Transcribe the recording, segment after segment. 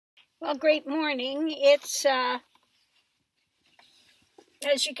Well, great morning. It's, as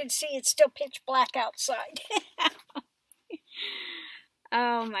you can see, it's still pitch black outside.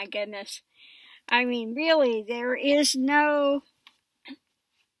 Oh my goodness. I mean, really, there is no,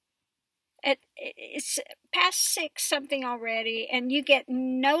 it's past 6 something already, and you get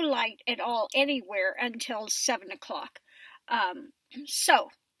no light at all anywhere until 7 o'clock.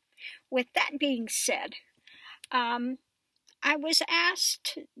 So, with that being said, I was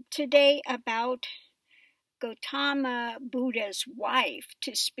asked today about Gautama Buddha's wife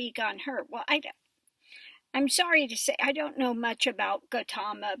to speak on her. Well, I'm sorry to say I don't know much about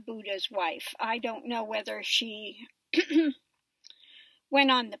Gautama Buddha's wife. I don't know whether she went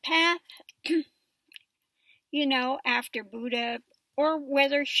on the path, after Buddha, or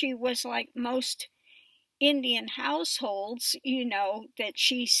whether she was like most Indian households, that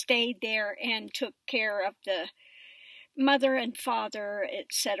she stayed there and took care of the mother and father,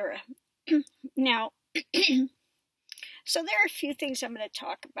 etc. Now, so there are a few things I'm going to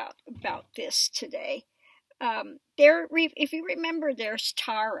talk about this today. If you remember, there's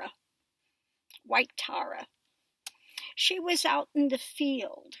Tara, white Tara. She was out in the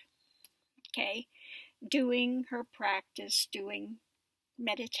field, okay, doing her practice, doing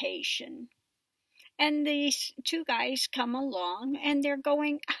meditation. And these two guys come along and they're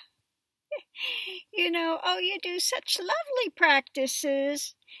going, oh, you do such lovely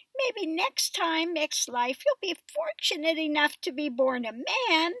practices. Maybe next life, you'll be fortunate enough to be born a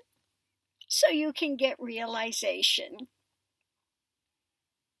man so you can get realization.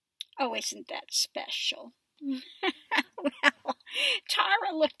 Oh, isn't that special? Well,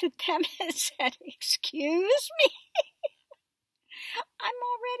 Tara looked at them and said, "Excuse me? I'm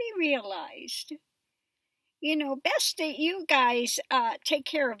already realized. Best that you guys take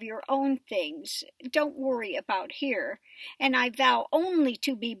care of your own things. Don't worry about here. And I vow only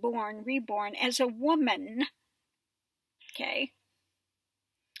to be reborn as a woman." Okay?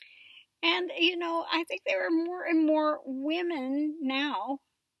 And, I think there are more and more women now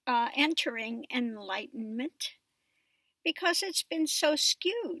entering enlightenment because it's been so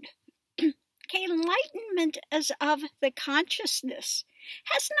skewed. Okay, enlightenment is of the consciousness.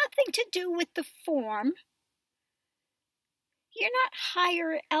 Has nothing to do with the form. You're not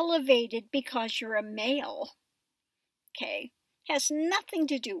higher elevated because you're a male. Okay, has nothing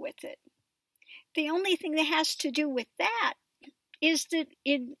to do with it. The only thing that has to do with that is that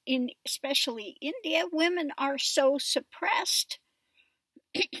in especially India, women are so suppressed.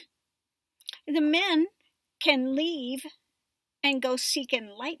 The men can leave and go seek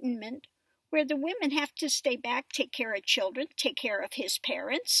enlightenment, where the women have to stay back, take care of children, take care of his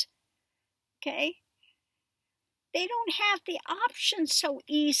parents. Okay? They don't have the option so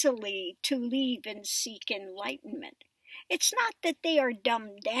easily to leave and seek enlightenment. It's not that they are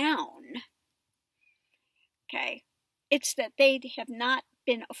dumbed down. Okay? It's that they have not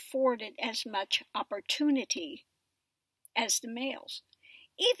been afforded as much opportunity as the males.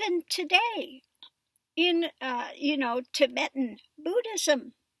 Even today, in Tibetan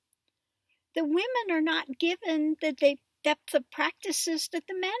Buddhism, the women are not given the depth of practices that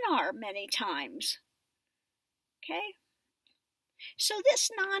the men are many times. Okay? So this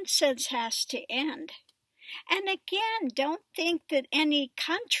nonsense has to end. And again, don't think that any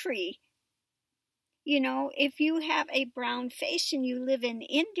country, if you have a brown face and you live in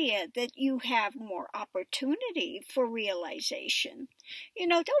India, that you have more opportunity for realization.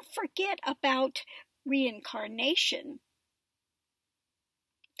 Don't forget about reincarnation.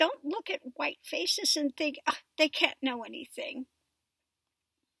 Don't look at white faces and think, they can't know anything.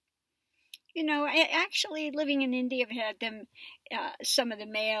 Actually living in India, I've had them, some of the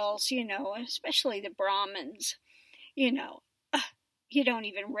males, especially the Brahmins, you don't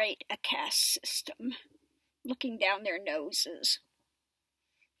even rate a caste system, looking down their noses.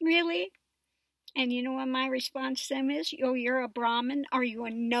 Really? And you know what my response to them is? Oh, you're a Brahmin? Are you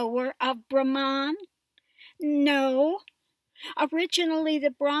a knower of Brahman? No. Originally, the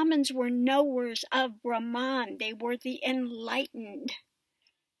Brahmins were knowers of Brahman. They were the enlightened.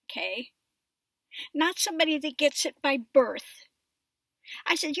 Okay? Not somebody that gets it by birth.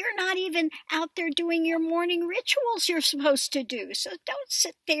 I said, you're not even out there doing your morning rituals you're supposed to do. So don't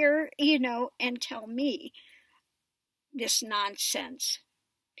sit there, and tell me this nonsense.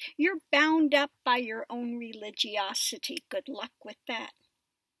 You're bound up by your own religiosity. Good luck with that.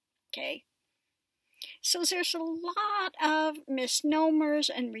 Okay? So there's a lot of misnomers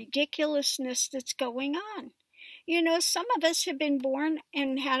and ridiculousness that's going on. Some of us have been born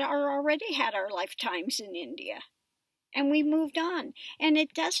and already had our lifetimes in India. and we moved on. And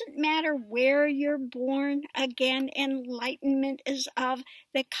it doesn't matter where you're born. Again, enlightenment is of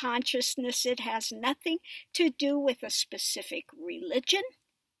the consciousness. It has nothing to do with a specific religion,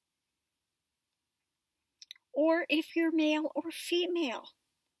 or if you're male or female.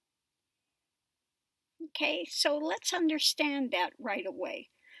 Okay, so let's understand that right away.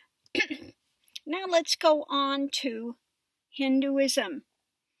 Now let's go on to Hinduism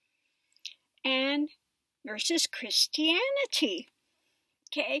and versus Christianity.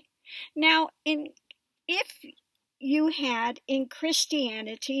 Okay, now if you had in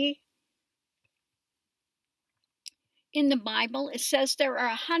Christianity, in the Bible, it says there are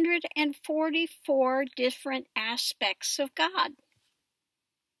 144 different aspects of God.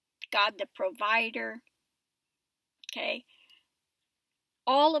 God the provider, okay?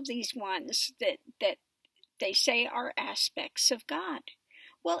 All of these ones that they say are aspects of God.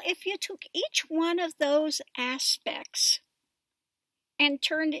 Well, if you took each one of those aspects and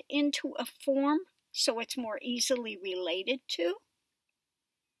turned it into a form so it's more easily related to,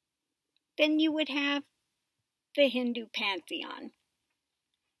 then you would have the Hindu pantheon.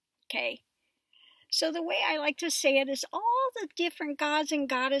 Okay? So the way I like to say it is all the different gods and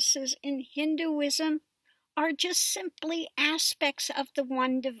goddesses in Hinduism are just simply aspects of the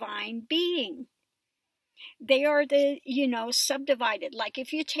one divine being. They are subdivided. Like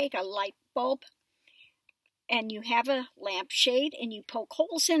if you take a light bulb and you have a lampshade and you poke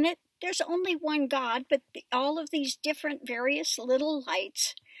holes in it, there's only one God, but all of these different various little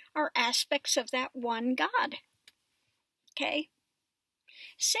lights are aspects of that one God. Okay?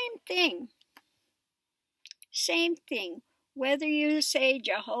 Same thing. Whether you say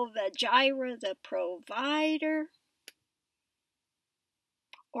Jehovah Jireh, the provider,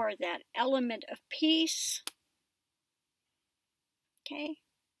 or that element of peace, okay?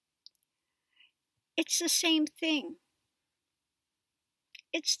 It's the same thing.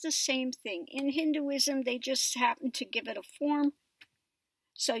 It's the same thing. In Hinduism, they just happen to give it a form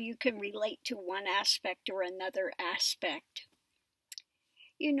so you can relate to one aspect or another aspect.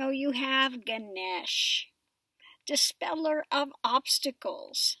 You have Ganesh, dispeller of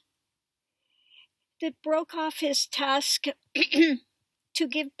obstacles, that broke off his tusk to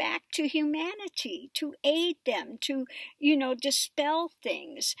give back to humanity, to aid them, to, dispel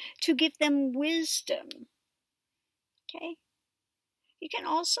things, to give them wisdom. Okay? You can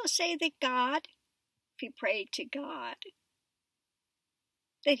also say that God, if you pray to God,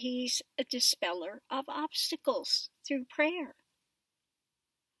 that he's a dispeller of obstacles through prayer.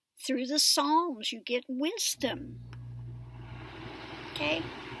 Through the Psalms, you get wisdom. Okay?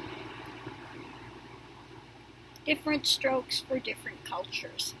 Different strokes for different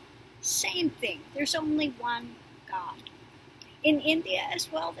cultures. Same thing. There's only one God. In India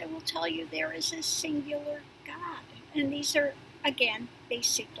as well, they will tell you there is a singular God. And these are, again,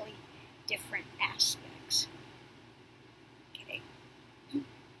 basically different aspects. Okay.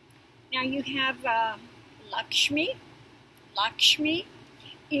 Now you have Lakshmi. Lakshmi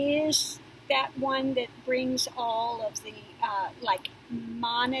is that one that brings all of the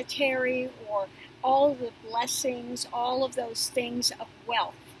monetary or all the blessings, all of those things of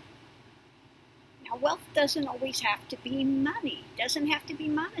wealth. Now, wealth doesn't always have to be money, doesn't have to be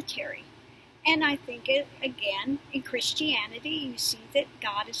monetary. And I think, again, in Christianity, you see that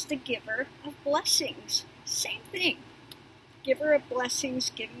God is the giver of blessings. Same thing. Giver of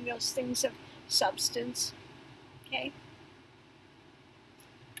blessings, giving those things of substance. Okay?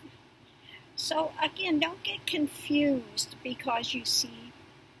 So, again, don't get confused because you see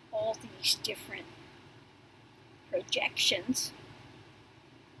all these different projections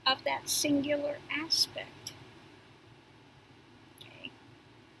of that singular aspect. Okay.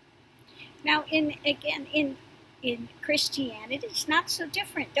 Now, in Christianity, it's not so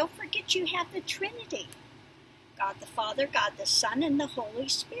different. Don't forget you have the Trinity. God the Father, God the Son, and the Holy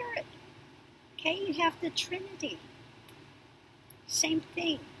Spirit. Okay, you have the Trinity. Same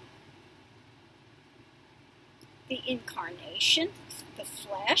thing. The incarnation, the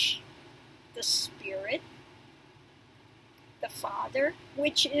flesh, the Spirit, the Father,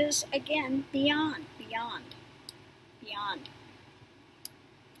 which is, again, beyond.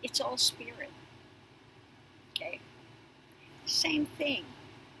 It's all spirit. Okay? Same thing.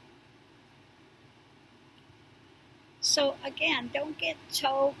 So, again, don't get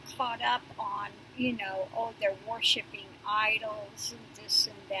so caught up on, they're worshiping idols and this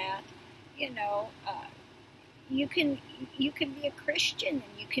and that. You can be a Christian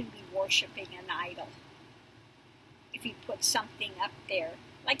and you can be worshiping an idol. If you put something up there.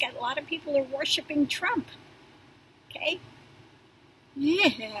 Like a lot of people are worshiping Trump. Okay?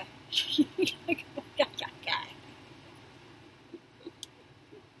 Yeah.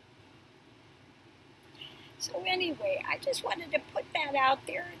 So anyway, I just wanted to put that out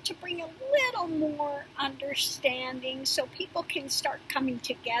there to bring a little more understanding so people can start coming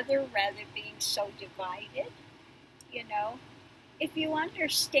together rather than being so divided, you know. If you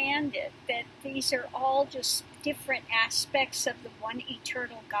understand it, that these are all just different aspects of the one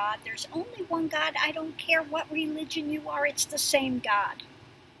eternal God. There's only one God. I don't care what religion you are, it's the same God.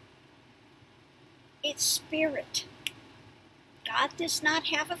 It's spirit. God does not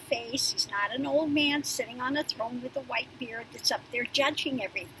have a face. He's not an old man sitting on a throne with a white beard that's up there judging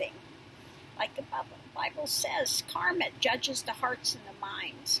everything. Like the Bible says, karma judges the hearts and the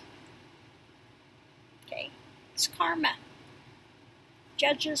minds. Okay? It's karma.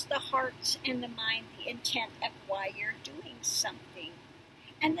 Judges the hearts and the mind, the intent of why you're doing something.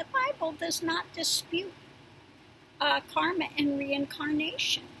 And the Bible does not dispute karma and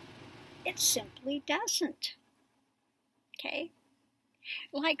reincarnation. It simply doesn't. Okay?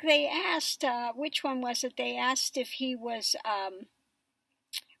 Like they asked, which one was it? They asked if he was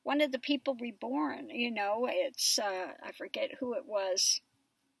one of the people reborn. You know, it's, I forget who it was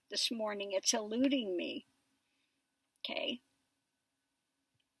this morning. It's eluding me. Okay.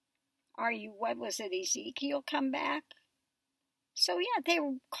 Are you, what was it, Ezekiel come back? So yeah, they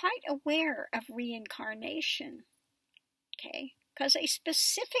were quite aware of reincarnation. Okay. Because they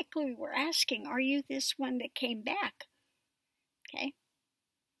specifically were asking, are you this one that came back? Okay.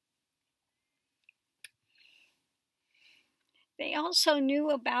 They also knew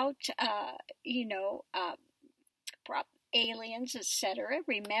about, aliens, etc.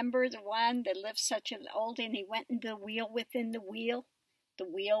 Remember the one that lived such an old, and he went in the wheel within the wheel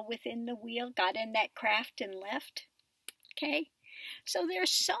within the wheel, got in that craft and left. Okay? So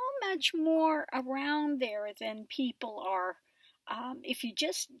there's so much more around there than people are. If you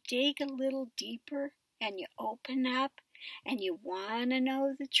just dig a little deeper and you open up and you want to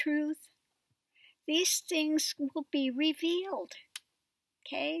know the truth, these things will be revealed.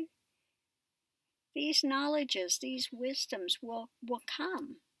 Okay? These knowledges, these wisdoms will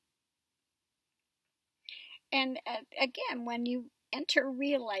come. And again, when you enter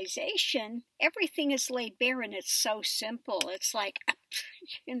realization, everything is laid bare and it's so simple. It's like, I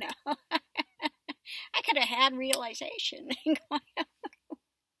could have had realization.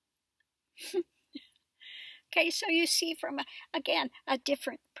 Okay, so you see from, a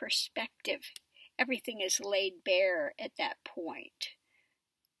different perspective. Everything is laid bare at that point.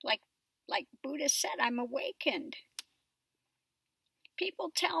 Like Buddha said, I'm awakened.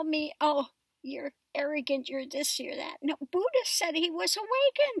 People tell me, oh, you're arrogant, you're this, you're that. No, Buddha said he was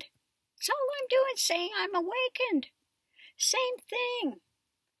awakened. That's all I'm doing, saying I'm awakened. Same thing.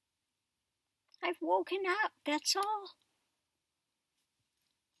 I've woken up, that's all.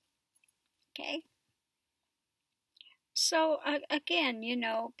 Okay? So, again,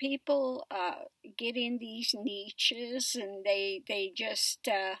 people get in these niches and they just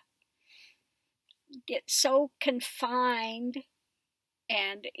get so confined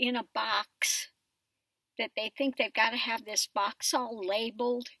and in a box that they think they've got to have this box all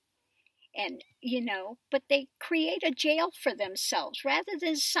labeled and, but they create a jail for themselves. Rather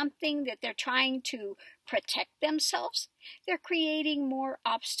than something that they're trying to protect themselves, they're creating more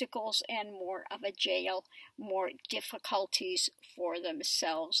obstacles and more of a jail, more difficulties for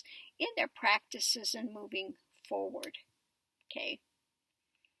themselves in their practices and moving forward. Okay?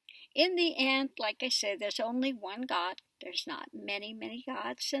 In the end, like I said, there's only one God. There's not many, many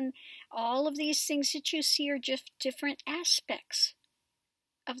gods. And all of these things that you see are just different aspects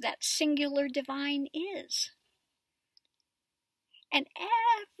of that singular divine is. And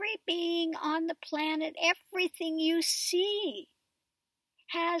every being on the planet, everything you see,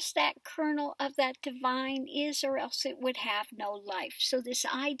 has that kernel of that divine is, or else it would have no life. So this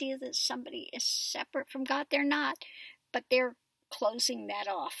idea that somebody is separate from God, they're not, but they're closing that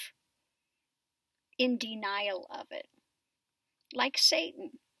off in denial of it. Like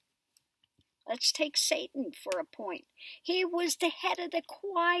Satan. Let's take Satan for a point. He was the head of the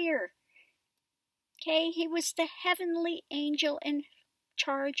choir. Okay, he was the heavenly angel in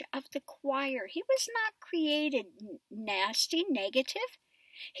charge of the choir. He was not created nasty, negative.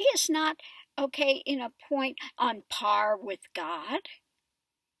 He is not, in a point on par with God.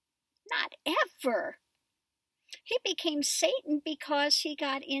 Not ever. He became Satan because he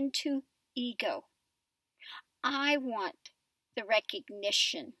got into ego. I want the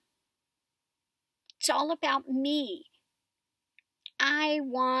recognition. It's all about me. I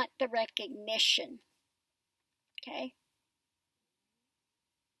want the recognition. Okay?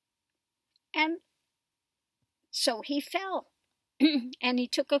 And so he fell. And he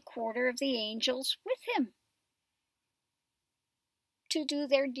took a quarter of the angels with him to do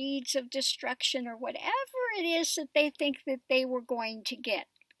their deeds of destruction or whatever it is that they think that they were going to get.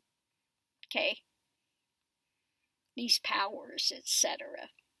 Okay? These powers, etc.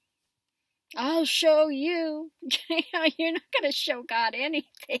 I'll show you. You're not going to show God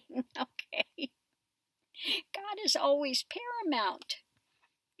anything, okay? God is always paramount.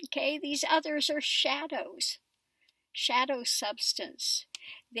 Okay? These others are shadows, shadow substance.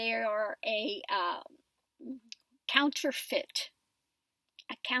 They are a counterfeit.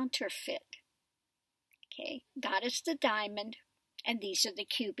 A counterfeit. Okay? God is the diamond, and these are the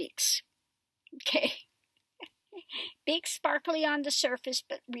cubics. Okay? Big, sparkly on the surface,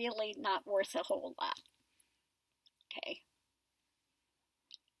 but really not worth a whole lot. Okay.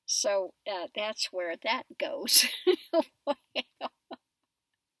 So that's where that goes.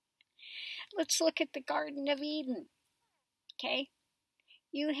 Let's look at the Garden of Eden. Okay.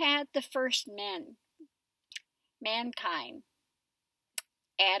 You had the first men, mankind,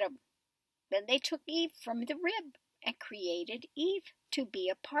 Adam. Then they took Eve from the rib and created Eve to be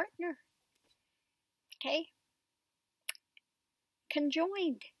a partner. Okay.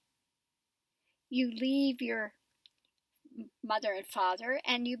 Conjoined. You leave your mother and father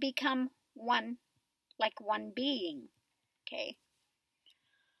and you become one, like one being. Okay.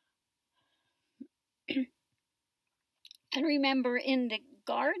 And remember, in the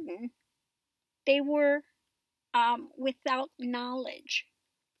garden, they were without knowledge.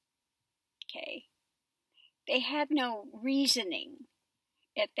 Okay. They had no reasoning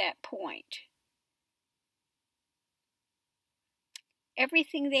at that point.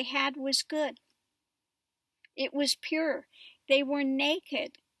 Everything they had was good. It was pure. They were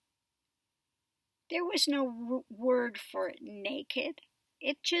naked. There was no word for it, naked.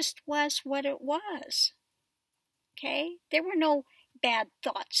 It just was what it was. Okay? There were no bad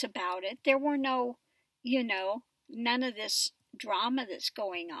thoughts about it. There were no, none of this drama that's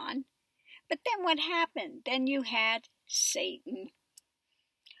going on. But then what happened? Then you had Satan.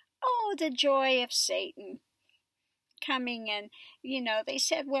 Oh, the joy of Satan coming and, they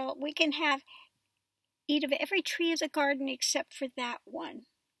said, well, we can eat of every tree of the garden except for that one.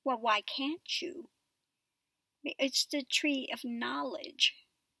 Well, why can't you? It's the tree of knowledge.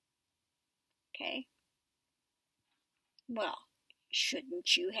 Okay? Well,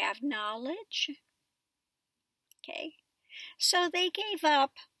 shouldn't you have knowledge? Okay? So they gave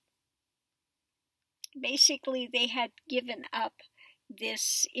up. Basically, they had given up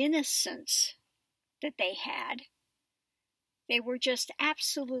this innocence that they had. They were just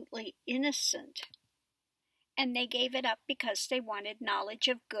absolutely innocent. And they gave it up because they wanted knowledge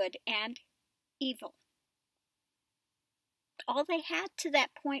of good and evil. All they had to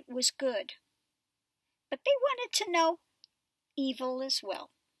that point was good. But they wanted to know evil as well.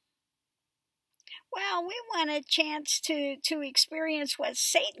 Well, we want a chance to experience what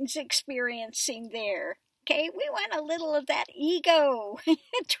Satan's experiencing there. Okay, we want a little of that ego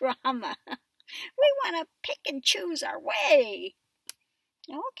drama. We want to pick and choose our way.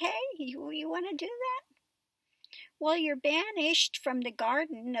 Okay, you want to do that? Well, you're banished from the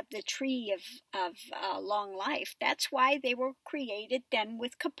garden of the tree of long life. That's why they were created then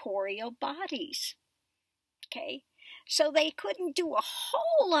with corporeal bodies. Okay, so they couldn't do a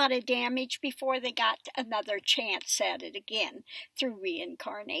whole lot of damage before they got another chance at it again through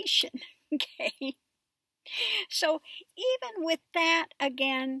reincarnation. Okay, so even with that,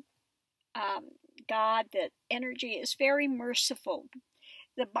 again, God, the energy is very merciful.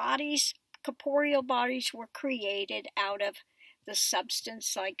 The bodies, corporeal bodies, were created out of the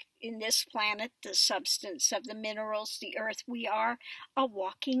substance, like in this planet, the substance of the minerals, the earth. We are a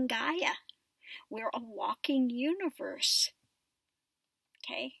walking Gaia. We're a walking universe.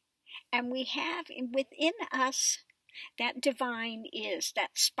 Okay? And we have within us that divine is,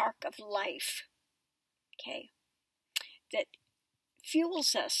 that spark of life. Okay? That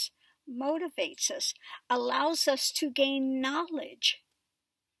fuels us, motivates us, allows us to gain knowledge.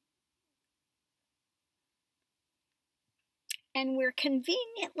 And we're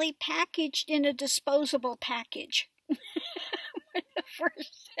conveniently packaged in a disposable package.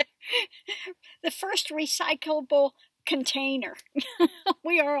 The first recyclable container.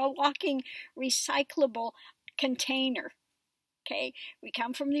 We are a walking recyclable container. Okay, we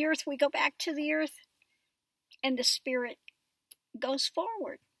come from the earth, we go back to the earth, and the spirit goes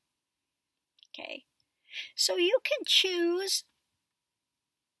forward. Okay, so you can choose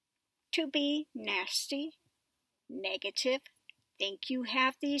to be nasty, negative, think you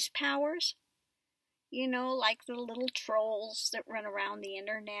have these powers, like the little trolls that run around the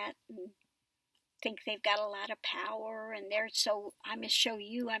internet and think they've got a lot of power and I'm going to show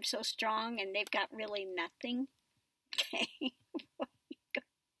you I'm so strong, and they've got really nothing. Okay.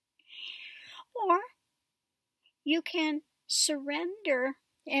 Or you can surrender,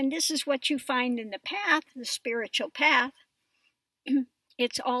 and this is what you find in the path, the spiritual path.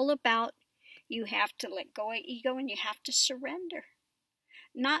 It's all about you have to let go of ego and you have to surrender.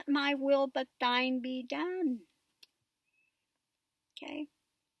 Not my will, but thine be done. Okay?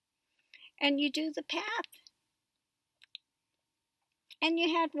 And you do the path. And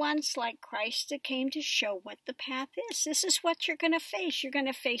you had ones like Christ that came to show what the path is. This is what you're going to face. You're going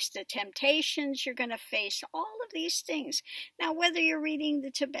to face the temptations. You're going to face all of these things. Now, whether you're reading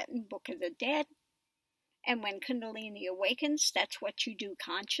the Tibetan Book of the Dead, and when Kundalini awakens, that's what you do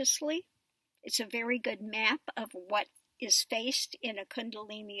consciously. It's a very good map of what is faced in a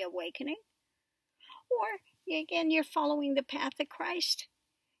Kundalini awakening. Or, again, you're following the path of Christ.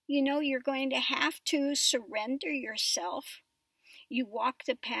 You know you're going to have to surrender yourself. You walk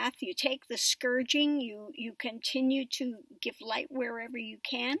the path, you take the scourging, you continue to give light wherever you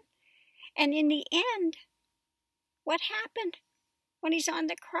can. And in the end, what happened? When he's on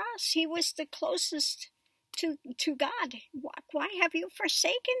the cross, he was the closest to God. Why have you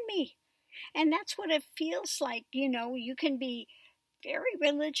forsaken me? And that's what it feels like. You can be very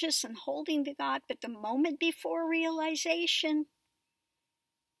religious and holding to God, but the moment before realization,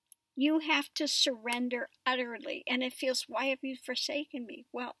 you have to surrender utterly. And it feels, why have you forsaken me?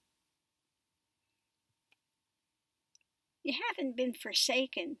 Well, you haven't been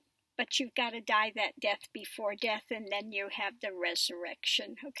forsaken, but you've got to die that death before death, and then you have the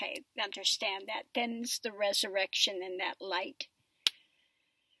resurrection. Okay, understand that. Then's the resurrection and that light.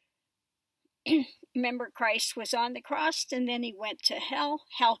 Remember, Christ was on the cross, and then he went to hell.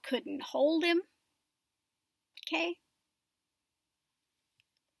 Hell couldn't hold him. Okay?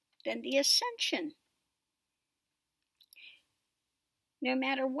 Then the ascension. No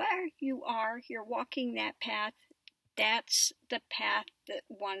matter where you are, you're walking that path. That's the path that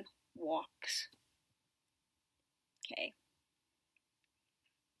one walks. Okay.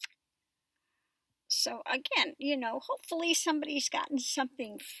 So again, hopefully somebody's gotten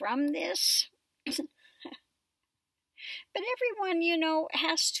something from this. But everyone,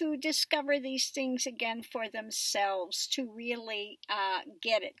 has to discover these things again for themselves to really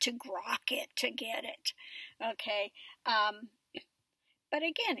get it, to grok it, to get it. Okay. But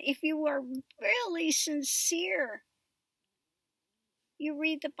again, if you are really sincere, you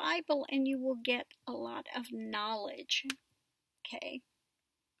read the Bible and you will get a lot of knowledge. Okay.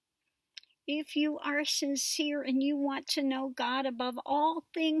 If you are sincere and you want to know God above all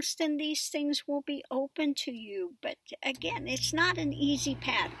things, then these things will be open to you. But again, it's not an easy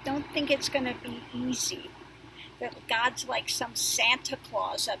path. Don't think it's going to be easy. That God's like some Santa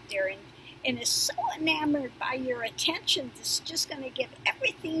Claus up there and is so enamored by your attention, it's just going to give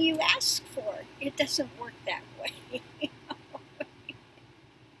everything you ask for. It doesn't work that way.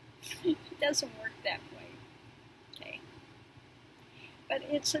 It doesn't work that way. But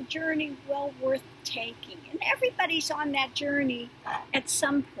it's a journey well worth taking. And everybody's on that journey at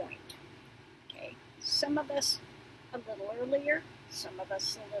some point. Okay? Some of us a little earlier, some of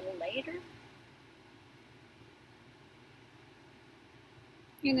us a little later.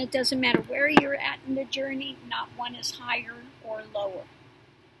 And it doesn't matter where you're at in the journey, not one is higher or lower.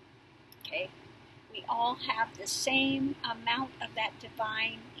 Okay? We all have the same amount of that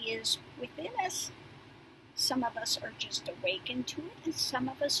divine is within us. Some of us are just awakened to it, and some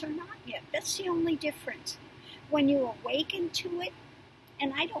of us are not yet. That's the only difference. When you awaken to it,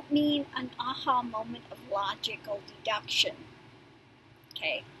 and I don't mean an aha moment of logical deduction,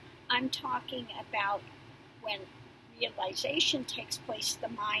 okay? I'm talking about when realization takes place, the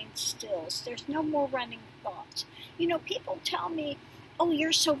mind stills. There's no more running thoughts. People tell me, oh,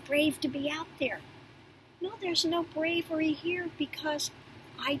 you're so brave to be out there. No, there's no bravery here because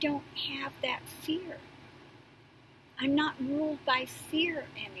I don't have that fear. I'm not ruled by fear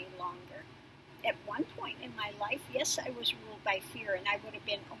any longer. At one point in my life, yes, I was ruled by fear, and I would have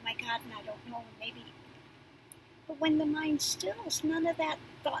been, oh my God, and I don't know, maybe. But when the mind stills, none of that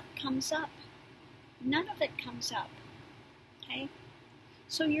thought comes up. None of it comes up. Okay?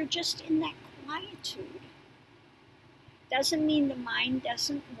 So you're just in that quietude. Doesn't mean the mind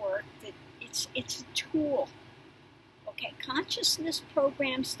doesn't work. That it's a tool. Okay? Consciousness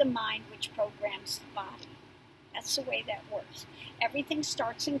programs the mind, which programs the body. That's the way that works. Everything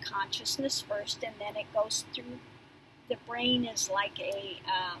starts in consciousness first, and then it goes through. The brain is like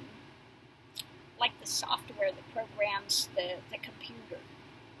like the software that programs the computer.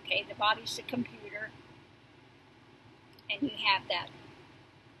 Okay, the body's the computer, and you have that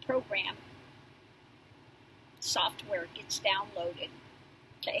program. Software gets downloaded.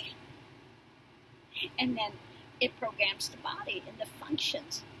 Okay, and then it programs the body and the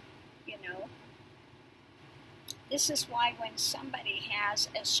functions. This is why when somebody has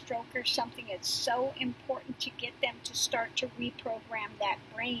a stroke or something, it's so important to get them to start to reprogram that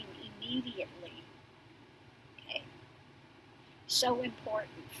brain immediately. Okay? So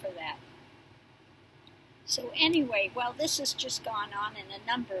important for that. So anyway, well, this has just gone on in a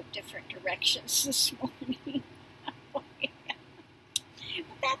number of different directions this morning. But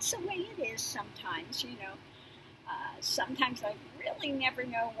that's the way it is sometimes, you know. Sometimes I really never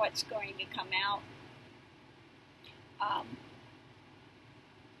know what's going to come out.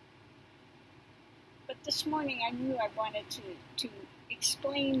 But this morning I knew I wanted to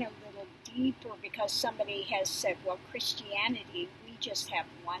explain a little deeper, because somebody has said, well, Christianity, we just have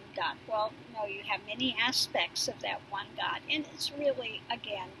one God. Well, no, you have many aspects of that one God, and it's really,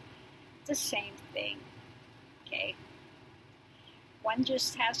 again, the same thing, okay? One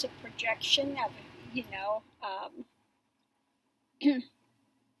just has a projection of, you know,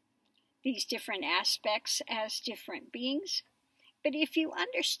 these different aspects as different beings. But if you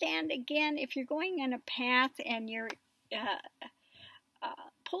understand, again, if you're going on a path and you're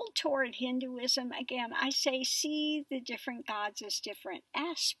pulled toward Hinduism, again, I say see the different gods as different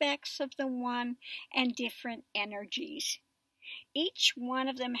aspects of the one and different energies. Each one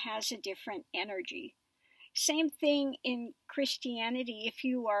of them has a different energy. Same thing in Christianity. If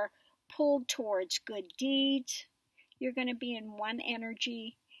you are pulled towards good deeds, you're going to be in one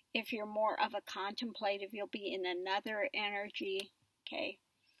energy. If you're more of a contemplative, you'll be in another energy. Okay,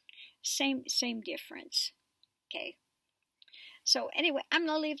 same difference. Okay, so anyway, I'm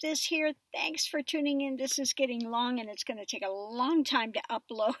going to leave this here. Thanks for tuning in. This is getting long, and it's going to take a long time to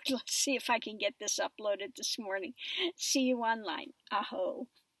upload. Let's see if I can get this uploaded this morning. See you online. Aho.